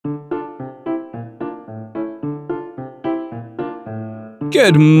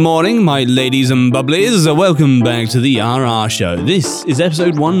Good morning, my ladies and bubblies. Welcome back to the RR Show. This is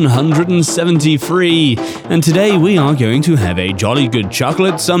episode 173, and today we are going to have a jolly good chuckle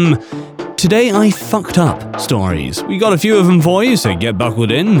at some Today I Fucked Up stories. We got a few of them for you, so get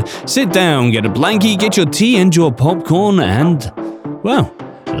buckled in, sit down, get a blankie, get your tea and your popcorn, and, well,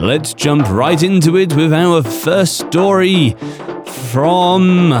 let's jump right into it with our first story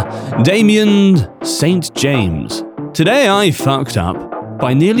from Damien St. James. Today I fucked up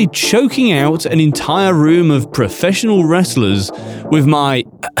by nearly choking out an entire room of professional wrestlers with my,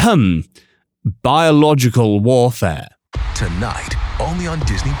 biological warfare. Tonight, only on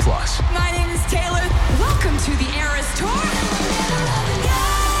Disney+. My name is Taylor. Welcome to the Eras Tour.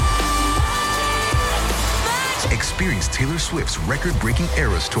 Experience Taylor Swift's record-breaking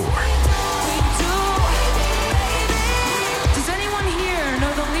Eras Tour. Does anyone here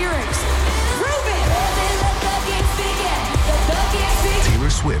know the lyrics? Prove it! Taylor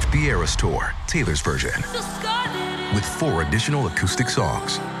Swift The Eras Tour, Taylor's version, with 4 additional acoustic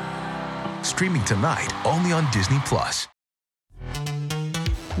songs. Streaming tonight only on Disney+.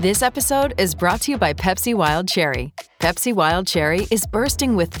 This episode is brought to you by Pepsi Wild Cherry. Pepsi Wild Cherry is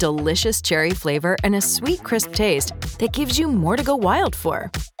bursting with delicious cherry flavor and a sweet, crisp taste that gives you more to go wild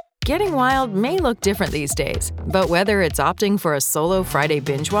for. Getting wild may look different these days, but whether it's opting for a solo Friday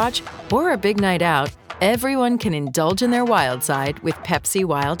binge watch or a big night out, everyone can indulge in their wild side with Pepsi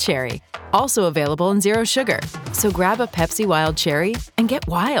Wild Cherry. Also available in zero sugar. So grab a Pepsi Wild Cherry and get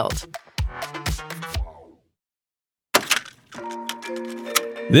wild.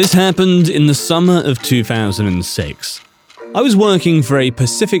 This happened in the summer of 2006. I was working for a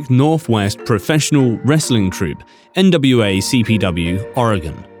Pacific Northwest professional wrestling troupe, NWA CPW,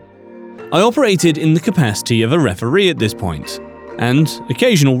 Oregon. I operated in the capacity of a referee at this point, and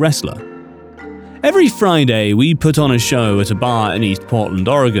occasional wrestler. Every Friday, we put on a show at a bar in East Portland,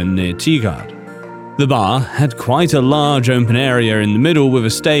 Oregon, near Tigard. The bar had quite a large open area in the middle with a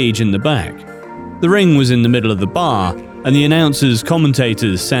stage in the back. The ring was in the middle of the bar, and the announcers,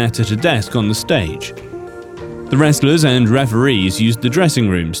 commentators sat at a desk on the stage. The wrestlers and referees used the dressing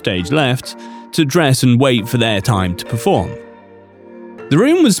room, stage left, to dress and wait for their time to perform. The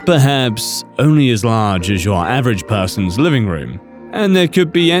room was perhaps only as large as your average person's living room, and there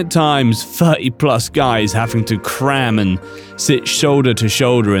could be at times 30+ guys having to cram and sit shoulder to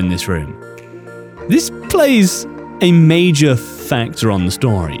shoulder in this room. This plays a major factor on the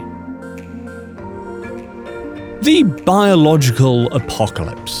story. The biological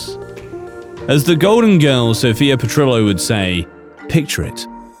apocalypse. As the Golden Girl Sophia Petrillo would say, picture it,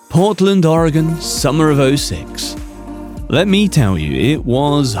 Portland, Oregon, summer of '06. Let me tell you, it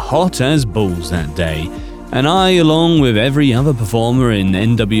was hot as balls that day, and I, along with every other performer in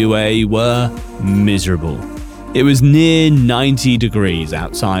NWA, were miserable. It was near 90 degrees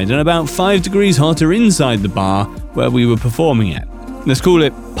outside and about 5 degrees hotter inside the bar where we were performing at. Let's call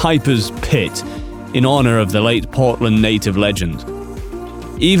it Piper's Pit, in honor of the late Portland native legend.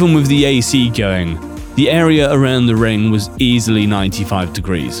 Even with the AC going, the area around the ring was easily 95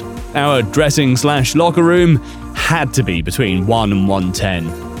 degrees. Our dressing/locker room had to be between 1 and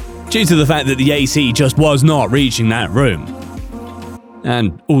 110, due to the fact that the AC just was not reaching that room.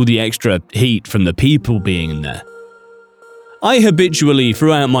 And all the extra heat from the people being in there. I habitually,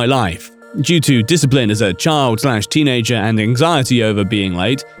 throughout my life, due to discipline as a child/teenager and anxiety over being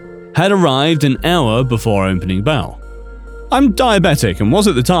late, had arrived an hour before opening bell. I'm diabetic and was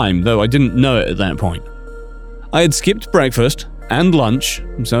at the time, though I didn't know it at that point. I had skipped breakfast and lunch,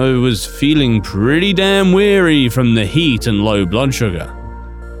 so I was feeling pretty damn weary from the heat and low blood sugar.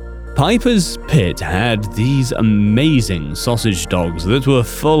 Piper's Pit had these amazing sausage dogs that were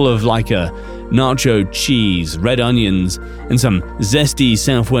full of like a nacho cheese, red onions, and some zesty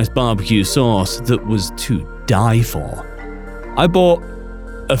Southwest barbecue sauce that was to die for. I bought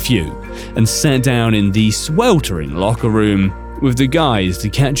a few and sat down in the sweltering locker room with the guys to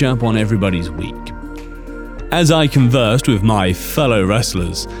catch up on everybody's week. As I conversed with my fellow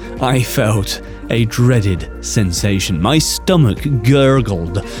wrestlers, I felt a dreaded sensation. My stomach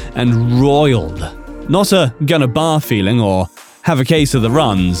gurgled and roiled. Not a gonna bar feeling or have a case of the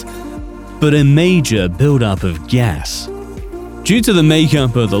runs, but a major buildup of gas. Due to the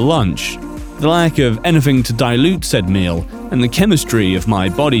makeup of the lunch, the lack of anything to dilute said meal, and the chemistry of my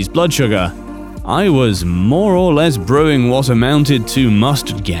body's blood sugar, I was more or less brewing what amounted to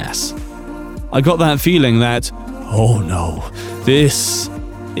mustard gas. I got that feeling that, oh no, this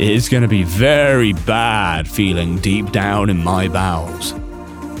is going to be very bad feeling deep down in my bowels.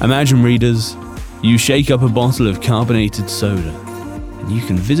 Imagine, readers, you shake up a bottle of carbonated soda, and you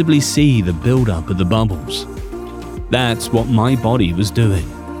can visibly see the build-up of the bubbles. That's what my body was doing.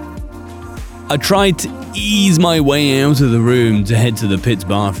 I tried to ease my way out of the room to head to the pit's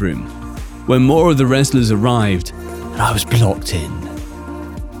bathroom, when more of the wrestlers arrived and I was blocked in.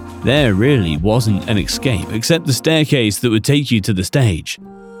 There really wasn't an escape except the staircase that would take you to the stage.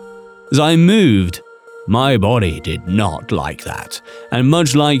 As I moved, my body did not like that, and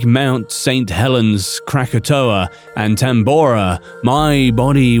much like Mount St. Helens, Krakatoa, and Tambora, my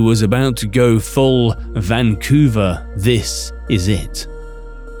body was about to go full Vancouver, this is it.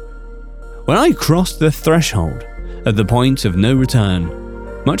 When I crossed the threshold, at the point of no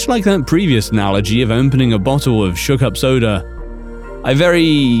return, much like that previous analogy of opening a bottle of shook-up soda, I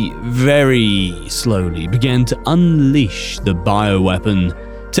very, very slowly began to unleash the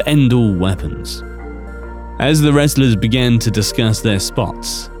bioweapon to end all weapons. As the wrestlers began to discuss their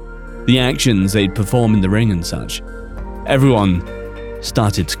spots, the actions they'd perform in the ring and such, everyone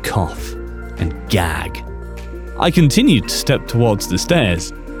started to cough and gag. I continued to step towards the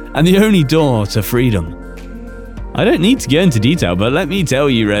stairs and the only door to freedom. I don't need to get into detail, but let me tell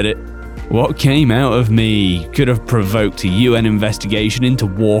you, Reddit, what came out of me could have provoked a UN investigation into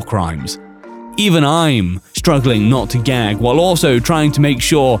war crimes. Even I'm struggling not to gag while also trying to make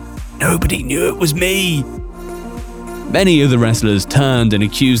sure nobody knew it was me. Many of the wrestlers turned and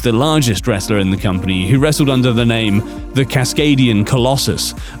accused the largest wrestler in the company, who wrestled under the name the Cascadian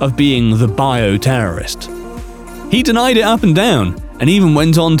Colossus, of being the bio-terrorist. He denied it up and down, and even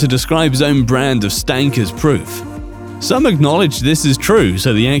went on to describe his own brand of stank as proof. Some acknowledged this is true,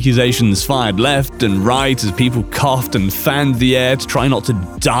 so the accusations fired left and right as people coughed and fanned the air to try not to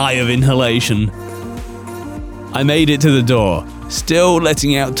die of inhalation. I made it to the door, still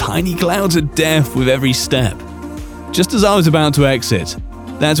letting out tiny clouds of death with every step. Just as I was about to exit,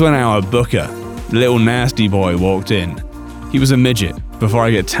 that's when our booker, the little nasty boy, walked in. He was a midget. Before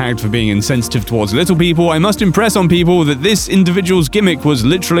I get tagged for being insensitive towards little people, I must impress on people that this individual's gimmick was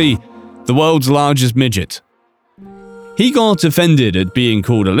literally the world's largest midget. He got offended at being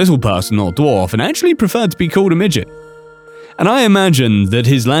called a little person or dwarf and actually preferred to be called a midget. And I imagine that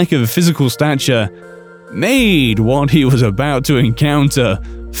his lack of physical stature made what he was about to encounter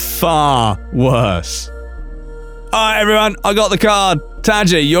far worse. Alright everyone, I got the card.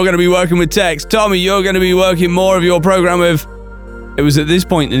 Taji, you're going to be working with Tex. Tommy, you're going to be working more of your program with... It was at this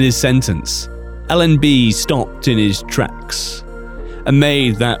point in his sentence, LNB stopped in his tracks and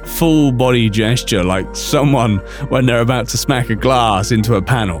made that full body gesture like someone when they're about to smack a glass into a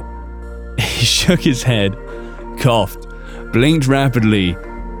panel. He shook his head, coughed, blinked rapidly,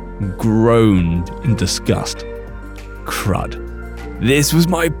 groaned in disgust. Crud. This was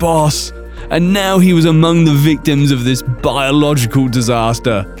my boss, and now he was among the victims of this biological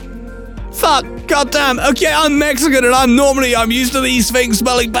disaster. Fuck, goddamn, okay, I'm Mexican and I'm used to these things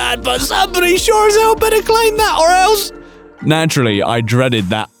smelling bad, but somebody sure as hell better claim that or else. Naturally, I dreaded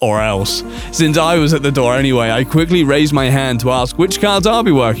that or else. Since I was at the door anyway, I quickly raised my hand to ask which cards I'll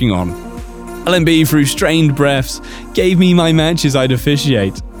be working on. LNB, through strained breaths, gave me my matches I'd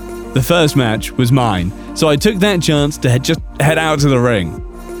officiate. The first match was mine, so I took that chance to head out to the ring.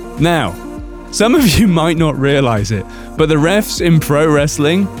 Now, some of you might not realize it, but the refs in pro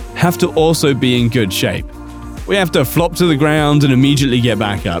wrestling have to also be in good shape. We have to flop to the ground and immediately get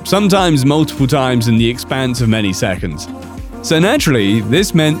back up, sometimes multiple times in the expanse of many seconds. So naturally,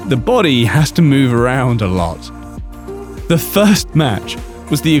 this meant the body has to move around a lot. The first match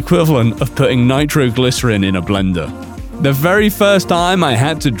was the equivalent of putting nitroglycerin in a blender. The very first time I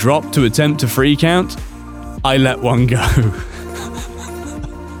had to drop to attempt a free count, I let one go.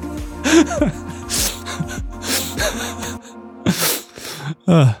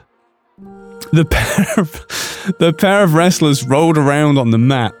 The pair of wrestlers rolled around on the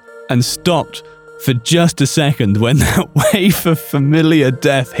mat and stopped for just a second when that wave of familiar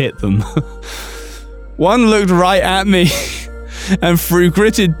death hit them. One looked right at me and through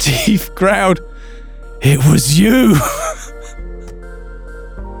gritted teeth growled, "It was you!"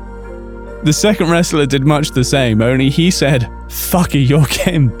 The second wrestler did much the same, only he said, "Fucker, you're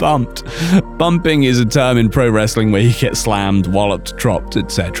getting bumped." Bumping is a term in pro wrestling where you get slammed, walloped, dropped,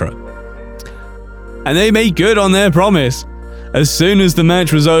 etc. And they made good on their promise. As soon as the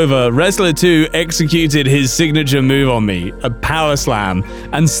match was over, Wrestler 2 executed his signature move on me, a power slam,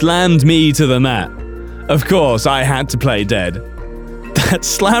 and slammed me to the mat. Of course, I had to play dead. That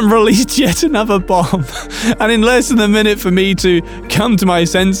slam released yet another bomb, and in less than a minute for me to come to my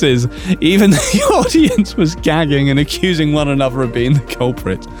senses, even the audience was gagging and accusing one another of being the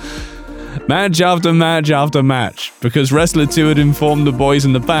culprit. Match after match after match, because Wrestler 2 had informed the boys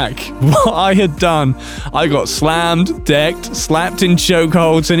in the back what I had done. I got slammed, decked, slapped in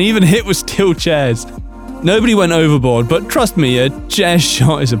chokeholds, and even hit with steel chairs. Nobody went overboard, but trust me, a chair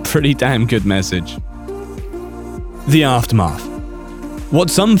shot is a pretty damn good message. The aftermath. What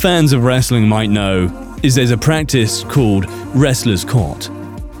some fans of wrestling might know is there's a practice called wrestler's court.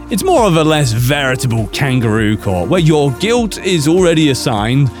 It's more of a less veritable kangaroo court, where your guilt is already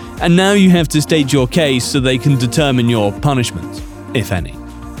assigned, and now you have to state your case so they can determine your punishment, if any.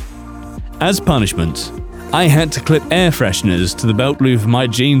 As punishment, I had to clip air fresheners to the belt loop of my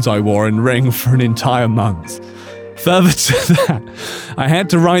jeans I wore in ring for an entire month. Further to that, I had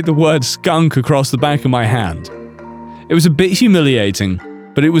to write the word skunk across the back of my hand. It was a bit humiliating,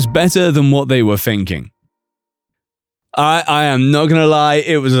 but it was better than what they were thinking. I am not gonna lie,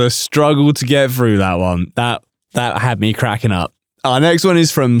 it was a struggle to get through that one. That had me cracking up. Our next one is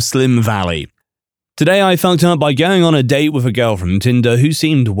from Slim Valley. Today I fucked up by going on a date with a girl from Tinder who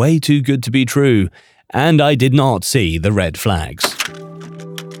seemed way too good to be true, and I did not see the red flags.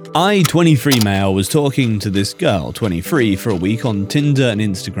 I, 23 male, was talking to this girl, 23, for a week on Tinder and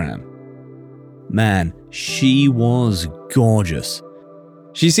Instagram. Man, she was gorgeous.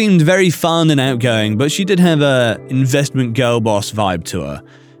 She seemed very fun and outgoing, but she did have a investment girl boss vibe to her.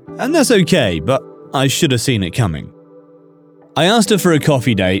 And that's okay, but I should have seen it coming. I asked her for a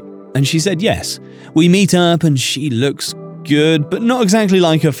coffee date, and she said yes. We meet up and she looks good, but not exactly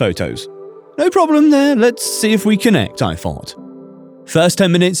like her photos. No problem there, let's see if we connect, I thought. First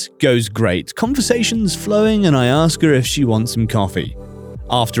 10 minutes goes great, conversation's flowing, and I ask her if she wants some coffee.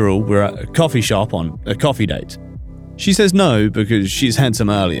 After all, we're at a coffee shop on a coffee date. She says no because she's had some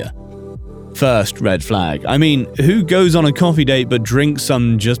earlier. First red flag. I mean, who goes on a coffee date but drinks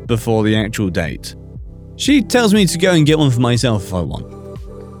some just before the actual date? She tells me to go and get one for myself if I want.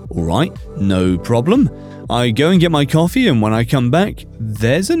 Alright, no problem. I go and get my coffee, and when I come back,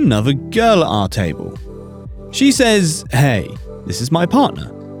 there's another girl at our table. She says, hey, this is my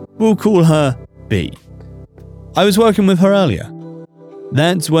partner. We'll call her B. I was working with her earlier.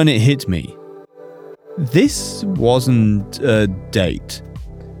 That's when it hit me. This wasn't a date.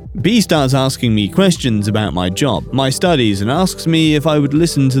 B starts asking me questions about my job, my studies, and asks me if I would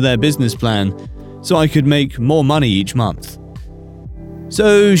listen to their business plan so I could make more money each month.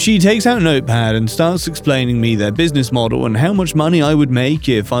 So she takes out a notepad and starts explaining me their business model and how much money I would make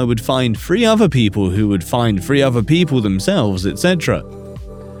if I would find 3 other people who would find 3 other people themselves, etc.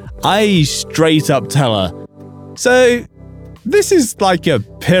 I straight up tell her, so this is like a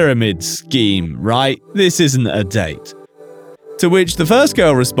pyramid scheme, right? This isn't a date. To which the first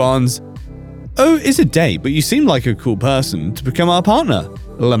girl responds, oh, it's a date, but you seem like a cool person to become our partner,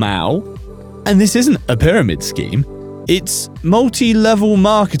 Lamau. And this isn't a pyramid scheme. It's multi-level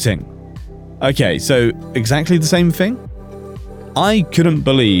marketing. Okay, so exactly the same thing? I couldn't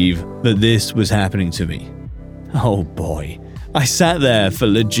believe that this was happening to me. Oh boy. I sat there for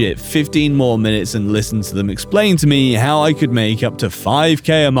legit 15 more minutes and listened to them explain to me how I could make up to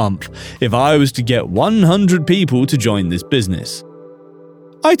 $5,000 a month if I was to get 100 people to join this business.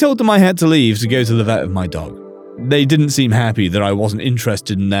 I told them I had to leave to go to the vet of my dog. They didn't seem happy that I wasn't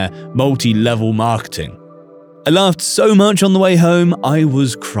interested in their multi-level marketing. I laughed so much on the way home, I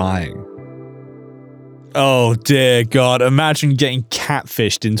was crying. Oh dear God, imagine getting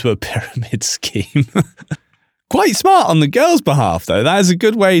catfished into a pyramid scheme. Quite smart on the girl's behalf, though. That is a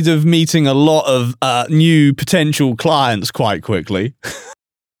good way of meeting a lot of new potential clients quite quickly.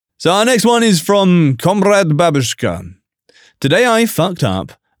 So our next one is from Comrade Babushka. Today I fucked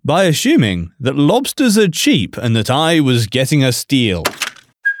up by assuming that lobsters are cheap and that I was getting a steal.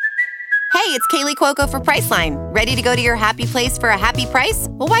 Hey, it's Kaylee Cuoco for Priceline. Ready to go to your happy place for a happy price?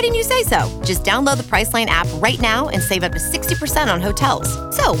 Well, why didn't you say so? Just download the Priceline app right now and save up to 60% on hotels.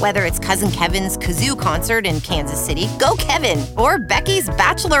 So whether it's Cousin Kevin's Kazoo Concert in Kansas City, go Kevin, or Becky's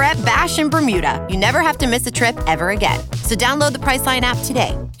Bachelorette Bash in Bermuda, you never have to miss a trip ever again. So download the Priceline app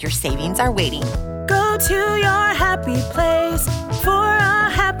today. Your savings are waiting. Go to your happy place for a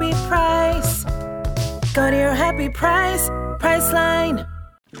happy price. Go to your happy price, Priceline.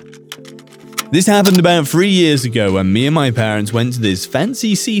 This happened about 3 years ago when me and my parents went to this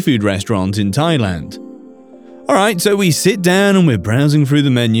fancy seafood restaurant in Thailand. Alright, so we sit down and we're browsing through the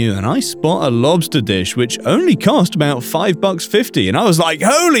menu and I spot a lobster dish which only cost about $5.50 and I was like,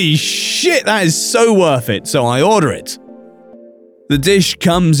 holy shit, that is so worth it, so I order it. The dish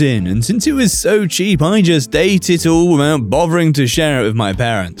comes in and since it was so cheap I just ate it all without bothering to share it with my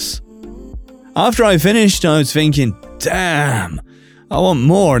parents. After I finished I was thinking, damn, I want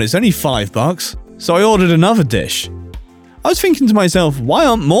more and it's only $5, so I ordered another dish. I was thinking to myself, why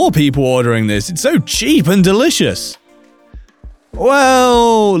aren't more people ordering this? It's so cheap and delicious.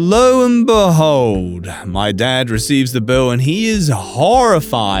 Well, lo and behold, my dad receives the bill and he is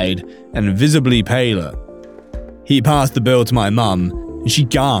horrified and visibly paler. He passed the bill to my mum, and she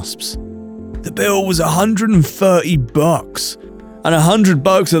gasps. The bill was $130, and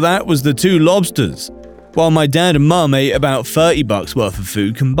 $100 of that was the 2 lobsters, while my dad and mum ate about $30 worth of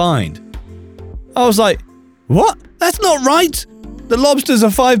food combined. I was like, what? That's not right! The lobsters are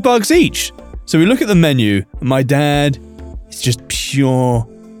 $5 each. So we look at the menu, and my dad is just pure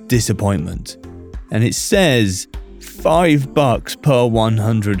disappointment. And it says $5 per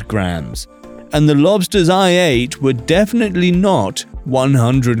 100 grams. And the lobsters I ate were definitely not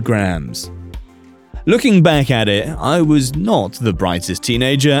 100 grams. Looking back at it, I was not the brightest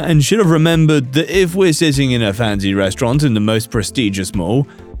teenager and should have remembered that if we're sitting in a fancy restaurant in the most prestigious mall,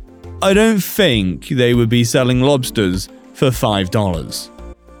 I don't think they would be selling lobsters for $5.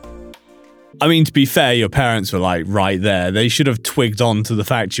 I mean, to be fair, your parents were like right there. They should have twigged on to the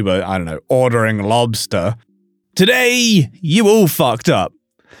fact you were, ordering lobster. Today, you all fucked up.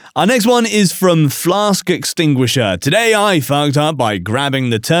 Our next one is from Flask Extinguisher. Today I fucked up by grabbing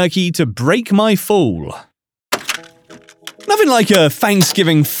the turkey to break my fall. Nothing like a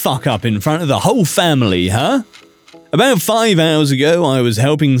Thanksgiving fuck up in front of the whole family, huh? About 5 hours ago, I was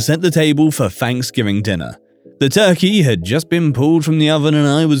helping set the table for Thanksgiving dinner. The turkey had just been pulled from the oven and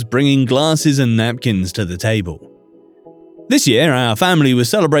I was bringing glasses and napkins to the table. This year, our family was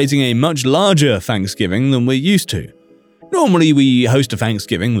celebrating a much larger Thanksgiving than we're used to. Normally, we host a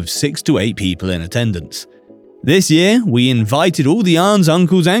Thanksgiving with 6 to 8 people in attendance. This year, we invited all the aunts,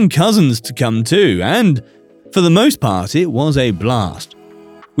 uncles, and cousins to come too, and for the most part, it was a blast.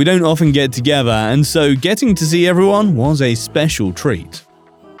 We don't often get together, and so getting to see everyone was a special treat.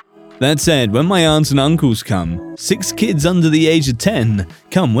 That said, when my aunts and uncles come, 6 kids under the age of 10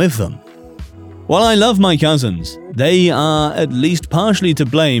 come with them. While I love my cousins, they are at least partially to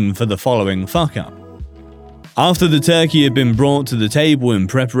blame for the following fuck-up. After the turkey had been brought to the table in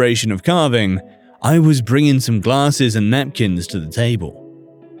preparation of carving, I was bringing some glasses and napkins to the table.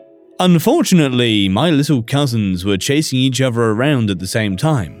 Unfortunately, my little cousins were chasing each other around at the same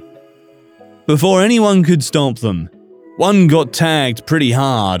time. Before anyone could stop them, one got tagged pretty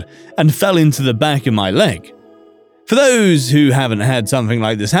hard and fell into the back of my leg. For those who haven't had something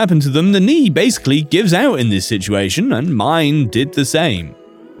like this happen to them, the knee basically gives out in this situation, and mine did the same.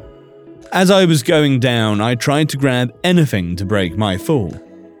 As I was going down, I tried to grab anything to break my fall.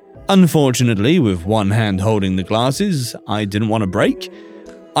 Unfortunately, with one hand holding the glasses I didn't want to break,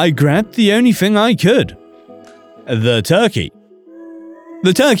 I grabbed the only thing I could. The turkey.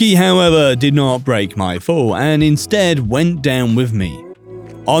 The turkey, however, did not break my fall and instead went down with me.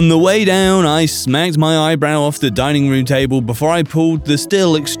 On the way down, I smacked my eyebrow off the dining room table before I pulled the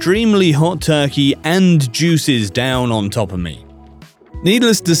still extremely hot turkey and juices down on top of me.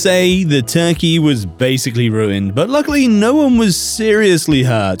 Needless to say, the turkey was basically ruined, but luckily no one was seriously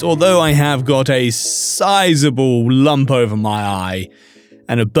hurt, although I have got a sizable lump over my eye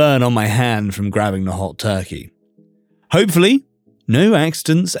and a burn on my hand from grabbing the hot turkey. Hopefully, no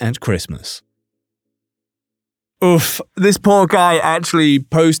accidents at Christmas. Oof, this poor guy actually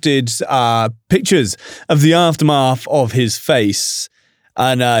posted pictures of the aftermath of his face.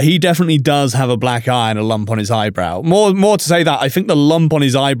 And he definitely does have a black eye and a lump on his eyebrow. More to say that, I think the lump on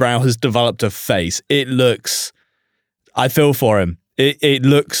his eyebrow has developed a face. It looks... I feel for him. It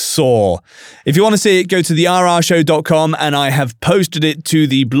looks sore. If you want to see it, go to therrshow.com and I have posted it to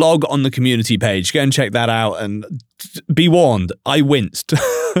the blog on the community page. Go and check that out and be warned, I winced.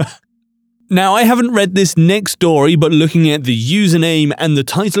 Now, I haven't read this next story, but looking at the username and the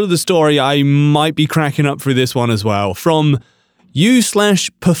title of the story, I might be cracking up through this one as well. From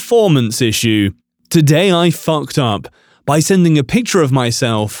u/performance issue, today I fucked up by sending a picture of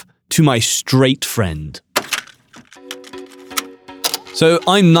myself to my straight friend. So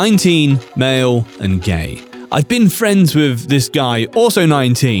I'm 19, male and gay. I've been friends with this guy, also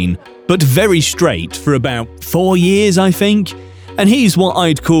 19, but very straight for about 4 years, I think. And he's what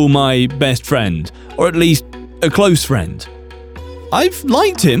I'd call my best friend, or at least a close friend. I've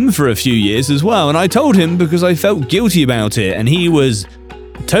liked him for a few years as well, and I told him because I felt guilty about it, and he was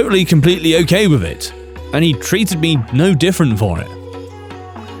totally, completely okay with it. And he treated me no different for it.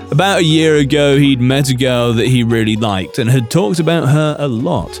 About a year ago, he'd met a girl that he really liked and had talked about her a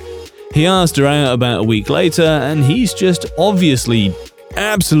lot. He asked her out about a week later, and he's just obviously,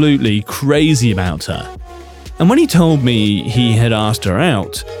 absolutely crazy about her. And when he told me he had asked her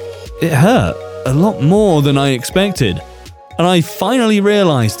out, it hurt a lot more than I expected. And I finally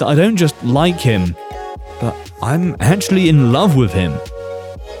realized that I don't just like him, but I'm actually in love with him.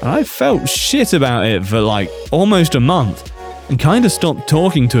 And I felt shit about it for almost a month and kind of stopped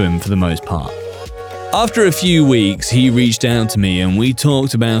talking to him for the most part. After a few weeks, he reached out to me and we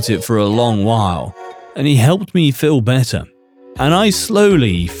talked about it for a long while. and he helped me feel better. And I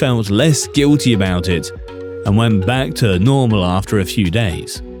slowly felt less guilty about it and went back to normal after a few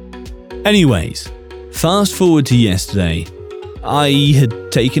days. Anyways, fast forward to yesterday. I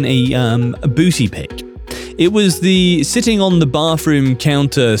had taken a booty pic. It was the sitting on the bathroom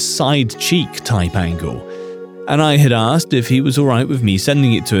counter side cheek type angle, and I had asked if he was alright with me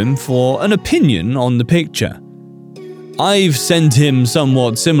sending it to him for an opinion on the picture. I've sent him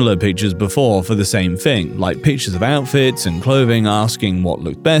somewhat similar pictures before for the same thing, like pictures of outfits and clothing asking what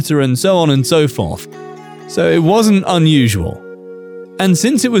looked better and so on and so forth. So it wasn't unusual. And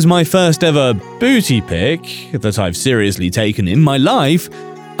since it was my first ever booty pic that I've seriously taken in my life,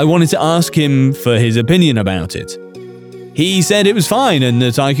 I wanted to ask him for his opinion about it. He said it was fine and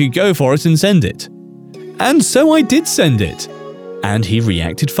that I could go for it and send it. And so I did send it. And he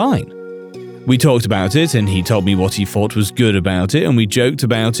reacted fine. We talked about it and he told me what he thought was good about it and we joked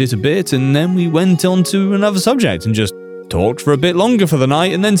about it a bit and then we went on to another subject and just talked for a bit longer for the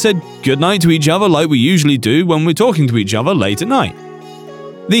night and then said goodnight to each other like we usually do when we're talking to each other late at night.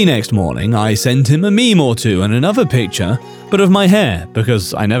 The next morning, I sent him a meme or two and another picture, but of my hair,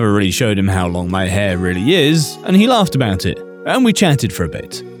 because I never really showed him how long my hair really is, and he laughed about it, and we chatted for a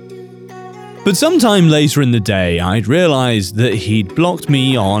bit. But sometime later in the day, I'd realized that he'd blocked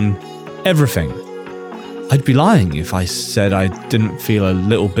me on everything. I'd be lying if I said I didn't feel a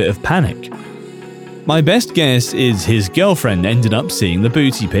little bit of panic. My best guess is his girlfriend ended up seeing the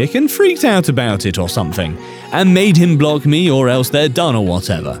booty pic and freaked out about it or something, and made him block me or else they're done or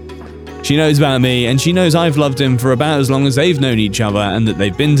whatever. She knows about me and she knows I've loved him for about as long as they've known each other and that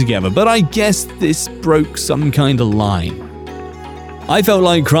they've been together, but I guess this broke some kind of line. I felt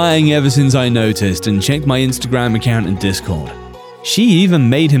like crying ever since I noticed and checked my Instagram account and Discord. She even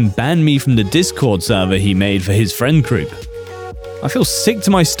made him ban me from the Discord server he made for his friend group. I feel sick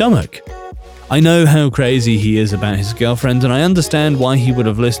to my stomach. I know how crazy he is about his girlfriend and I understand why he would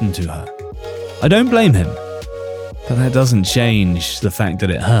have listened to her. I don't blame him, but that doesn't change the fact that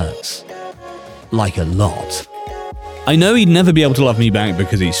it hurts. Like a lot. I know he'd never be able to love me back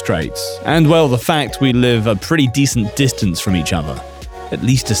because he's straight, and well, the fact we live a pretty decent distance from each other, at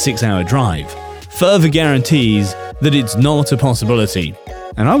least a 6-hour drive, further guarantees that it's not a possibility,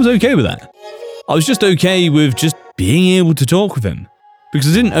 and I was okay with that. I was just okay with just being able to talk with him,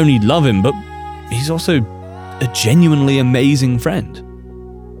 because I didn't only love him, but he's also a genuinely amazing friend.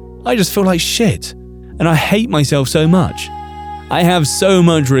 I just feel like shit, and I hate myself so much. I have so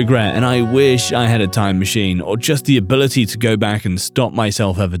much regret, and I wish I had a time machine or just the ability to go back and stop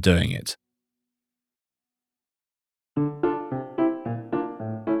myself ever doing it.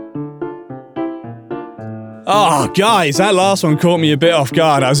 Oh, guys, that last one caught me a bit off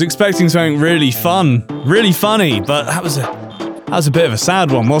guard. I was expecting something really fun, really funny, but that was a bit of a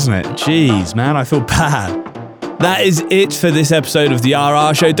sad one, wasn't it? Jeez, man, I feel bad. That is it for this episode of the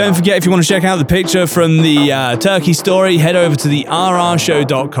RR Show. Don't forget, if you want to check out the picture from the turkey story, head over to the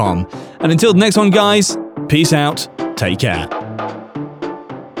rrshow.com. And until the next one, guys, peace out, take care.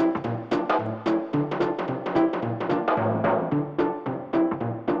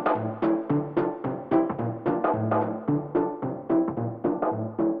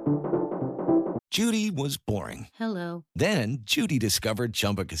 Judy was boring. Hello. Then Judy discovered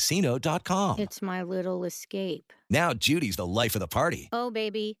ChumbaCasino.com. It's my little escape. Now Judy's the life of the party. Oh,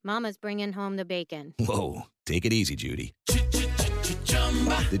 baby, mama's bringing home the bacon. Whoa, take it easy, Judy.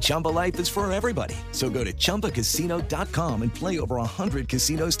 The Chumba life is for everybody. So go to ChumbaCasino.com and play over 100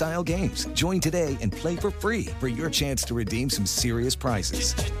 casino-style games. Join today and play for free for your chance to redeem some serious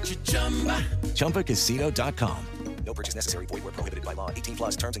prizes. ChumbaCasino.com. No purchase necessary. Void where prohibited by law.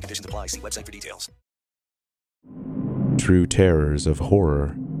 18+ terms and conditions apply. See website for details. True terrors of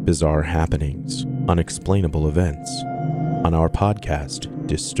horror, bizarre happenings, unexplainable events. On our podcast,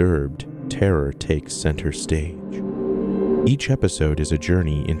 Disturbed, terror takes center stage. Each episode is a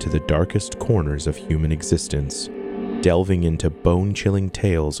journey into the darkest corners of human existence, delving into bone-chilling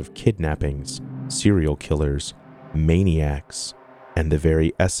tales of kidnappings, serial killers, maniacs, and the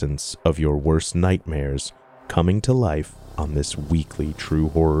very essence of your worst nightmares coming to life on this weekly true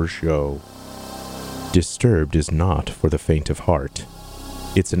horror show. Disturbed is not for the faint of heart.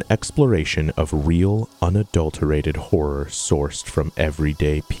 It's an exploration of real, unadulterated horror sourced from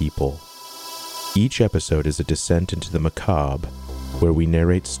everyday people. Each episode is a descent into the macabre, where we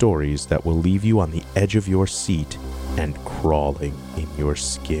narrate stories that will leave you on the edge of your seat and crawling in your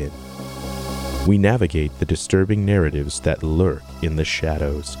skin. We navigate the disturbing narratives that lurk in the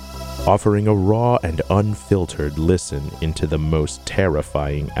shadows, offering a raw and unfiltered listen into the most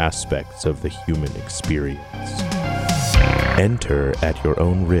terrifying aspects of the human experience. Enter at your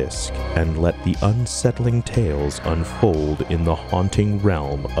own risk and let the unsettling tales unfold in the haunting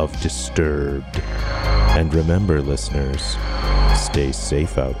realm of Disturbed. And remember, listeners, stay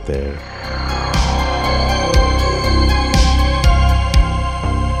safe out there.